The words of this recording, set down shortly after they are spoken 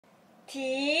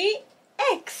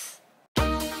TX。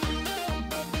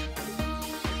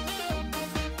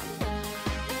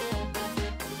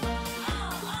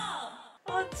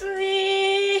暑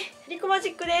い。リコマジ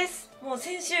ックです。もう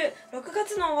先週6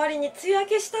月の終わりに梅雨明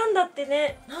けしたんだって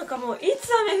ね。なんかもういつ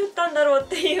雨降ったんだろうっ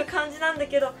ていう感じなんだ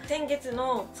けど、先月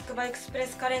のつくばエクスプレ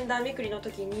スカレンダーめくりの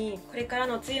時に、これから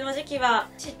の梅雨の時期は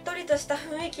しっとりとした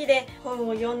雰囲気で本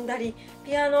を読んだり、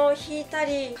ピアノを弾いた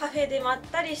り、カフェでまっ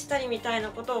たりしたりみたいな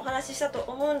ことをお話ししたと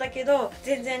思うんだけど、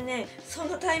全然ね、そ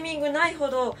んなタイミングないほ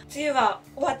ど梅雨は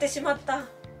終わってしまった。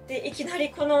でいきな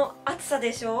りこの暑さ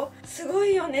でしょ。すご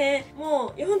いよね。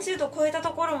もう40度超えた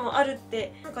ところもあるっ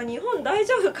て。なんか日本大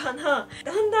丈夫かな。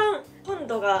だんだん本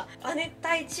土が亜熱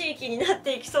帯地域になっ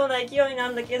ていきそうな勢いな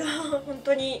んだけど本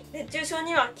当に熱中症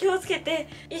には気をつけて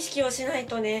意識をしない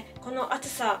とね。この暑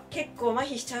さ結構麻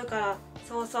痺しちゃうから。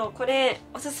そうそう、これ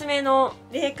おすすめの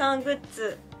冷感グッ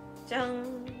ズじゃ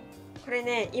ん。これ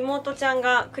ね、妹ちゃん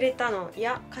がくれたの。い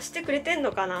や、貸してくれてん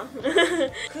のかな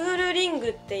クールリング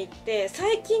って言って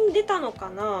最近出たのか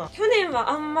な。去年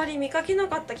はあんまり見かけな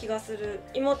かった気がする。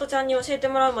妹ちゃんに教えて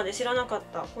もらうまで知らなかっ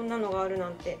た。こんなのがあるな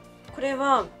んて。これ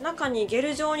は中にゲ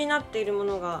ル状になっているも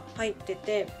のが入って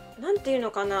て、なんていう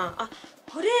のかなあ、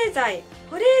保冷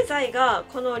剤が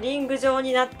このリング状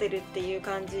になってるっていう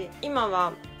感じ。今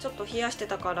はちょっと冷やして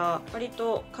たから割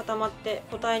と固まって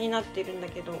固体になってるんだ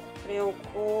けど、これを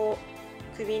こう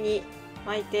首に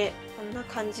巻いてこんな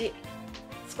感じ。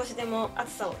少しでも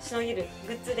暑さをしのげる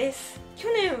グッズです。去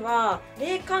年は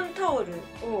冷感タオル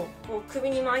をこう首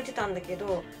に巻いてたんだけ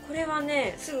ど、これは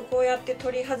ねすぐこうやって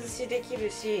取り外しできる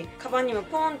し、カバンにも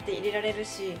ポンって入れられる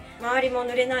し、周りも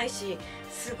濡れないし、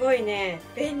すごいね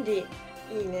便利。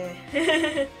いい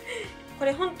ねこ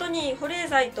れ本当に保冷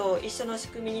剤と一緒の仕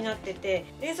組みになってて、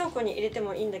冷蔵庫に入れて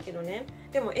もいいんだけどね。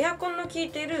でもエアコンの効い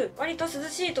てる割と涼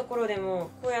しいところでも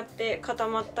こうやって固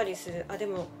まったりする。あ、で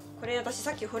もこれ私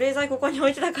さっき保冷剤ここに置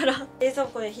いてたから冷蔵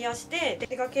庫で冷やして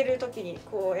出かける時に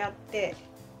こうやって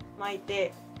巻い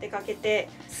て出かけて、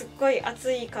すっごい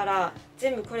暑いから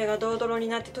全部これがドロドロに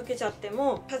なって溶けちゃって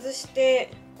も外して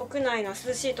屋内の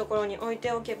涼しいところに置い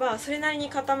ておけばそれなり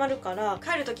に固まるから、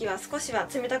帰る時は少しは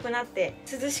冷たくなって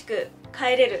涼しく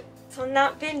帰れる、そん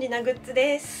な便利なグッズ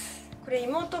です。これ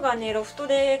妹がねロフト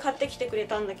で買ってきてくれ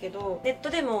たんだけど、ネッ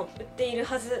トでも売っている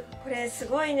はず。これす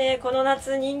ごいね、この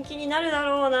夏人気になるだ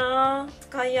ろうな。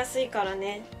使いやすいから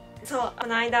ね。そう、こ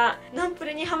の間ナンプ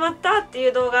レにハマったってい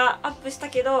う動画アップした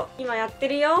けど今やって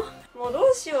るよ。もうど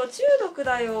うしよう、中毒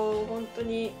だよ本当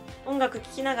に。音楽聴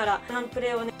きながらナンプ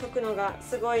レをね解くのが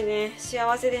すごいね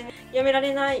幸せでね、やめら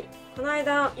れない。この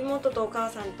間妹とお母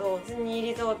さんとディズニー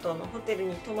リゾートのホテル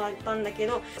に泊まったんだけ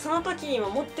ど、その時にも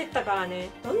持ってったからね、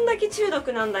どんだけ中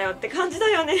毒なんだよって感じだ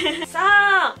よねさ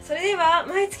あ、それでは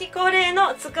毎月恒例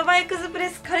のつくばエクスプレ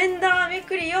スカレンダーめ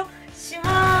くりをし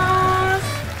ます。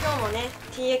今日もね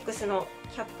TX の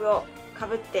キャップをか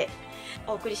ぶって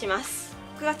お送りします。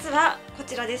9月はこ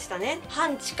ちらでしたね。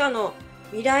半地下の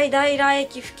未来平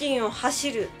駅付近を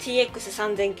走る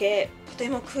TX3000 系、とて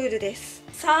もクールです。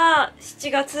さあ7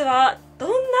月はど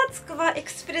んなつくばエク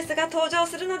スプレスが登場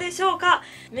するのでしょうか。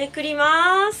めくり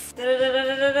ます。ポン。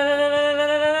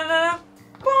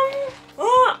お、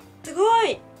すご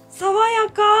い爽や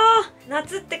か。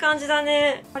夏って感じだ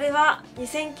ね。これは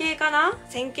2000系かな、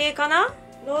1000系かな。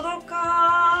のど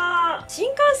かー。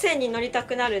新幹線に乗りた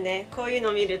くなるね、こういう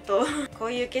の見るとこ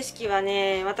ういう景色は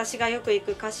ね、私がよく行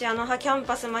く柏の葉キャン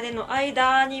パスまでの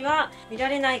間には見ら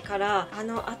れないから、あ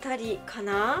の辺りか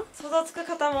な。想像つく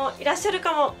方もいらっしゃる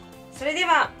かも。それで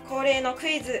は恒例のク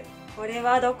イズ、これ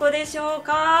はどこでしょう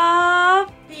か。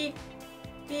ピッ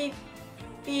ピッ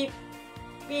ピッ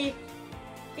ピッ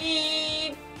ピー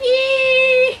ピ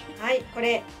ー。はい、こ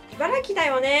れ茨城だ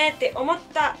よねって思っ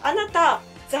たあなた、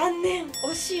残念、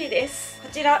惜しいです。こ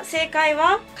ちら正解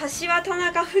は柏田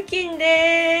中付近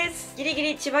です。ギリギ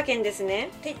リ千葉県ですね。っ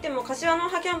て言っても柏の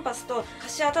葉キャンパスと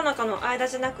柏田中の間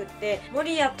じゃなくって、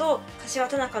守谷と柏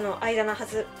田中の間なは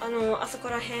ず。あそこ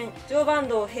ら辺常磐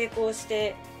道を並行し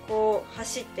てこう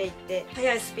走っていって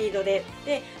速いスピードで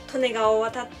利根川を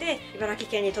渡って茨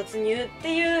城県に突入っ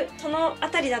ていう、その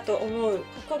辺りだと思う。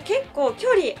ここ結構距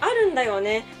離あるんだよ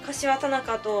ね。柏田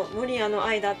中と守谷の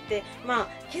間ってま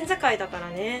あ県境だから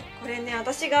ね。これね、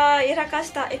私がやらかし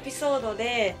たエピソード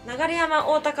で、流山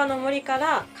大高の森か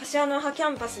ら柏の葉キャ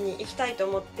ンパスに行きたいと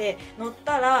思って乗っ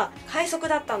たら快速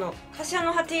だったの。柏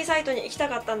の葉 T サイトに行きた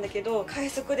かったんだけど、快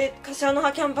速で柏の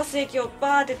葉キャンパス駅を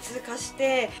バーって通過し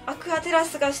て、アクアテラ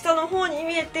スがし下の方に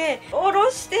見えて下ろ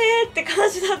してって感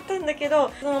じだったんだけ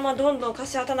ど、そのままどんどん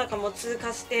柏田中も通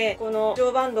過して、この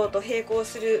常磐道と並行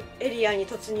するエリアに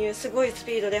突入、すごいス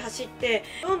ピードで走って、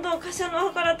どんどん柏の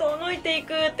葉から遠のいてい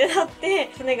くってなって、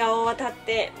利根川を渡っ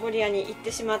て守谷に行っ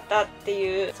てしまったって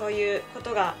いう、そういうこ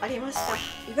とがありました。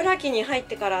茨城に入っ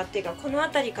てからっていうか、この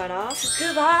辺りからつ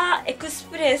くばエクス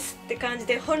プレスって感じ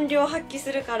で本領発揮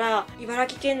するから、茨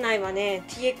城県内はね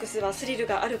TX はスリル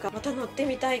があるからまた乗って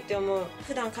みたいって思う。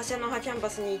普段柏の葉キャンパ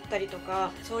スに行ったりと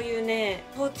か、そういうね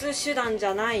交通手段じ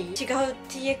ゃない違う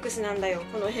TX なんだよ、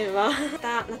この辺は。ま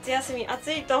た夏休み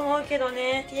暑いと思うけど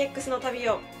ね、 TX の旅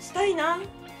をしたいな。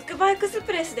つくばエクス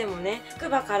プレスでもね、つく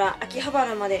ばから秋葉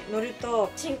原まで乗る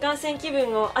と新幹線気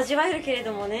分を味わえるけれ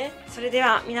どもね。それで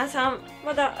は皆さん、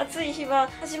まだ暑い日は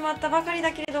始まったばかり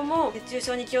だけれども、熱中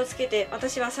症に気をつけて、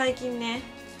私は最近ね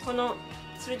この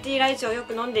ソルティーライチをよ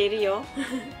く飲んでいるよ。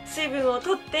水分を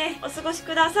とってお過ごし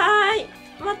ください。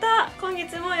また今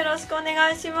月もよろしくお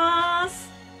願いしま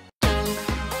す。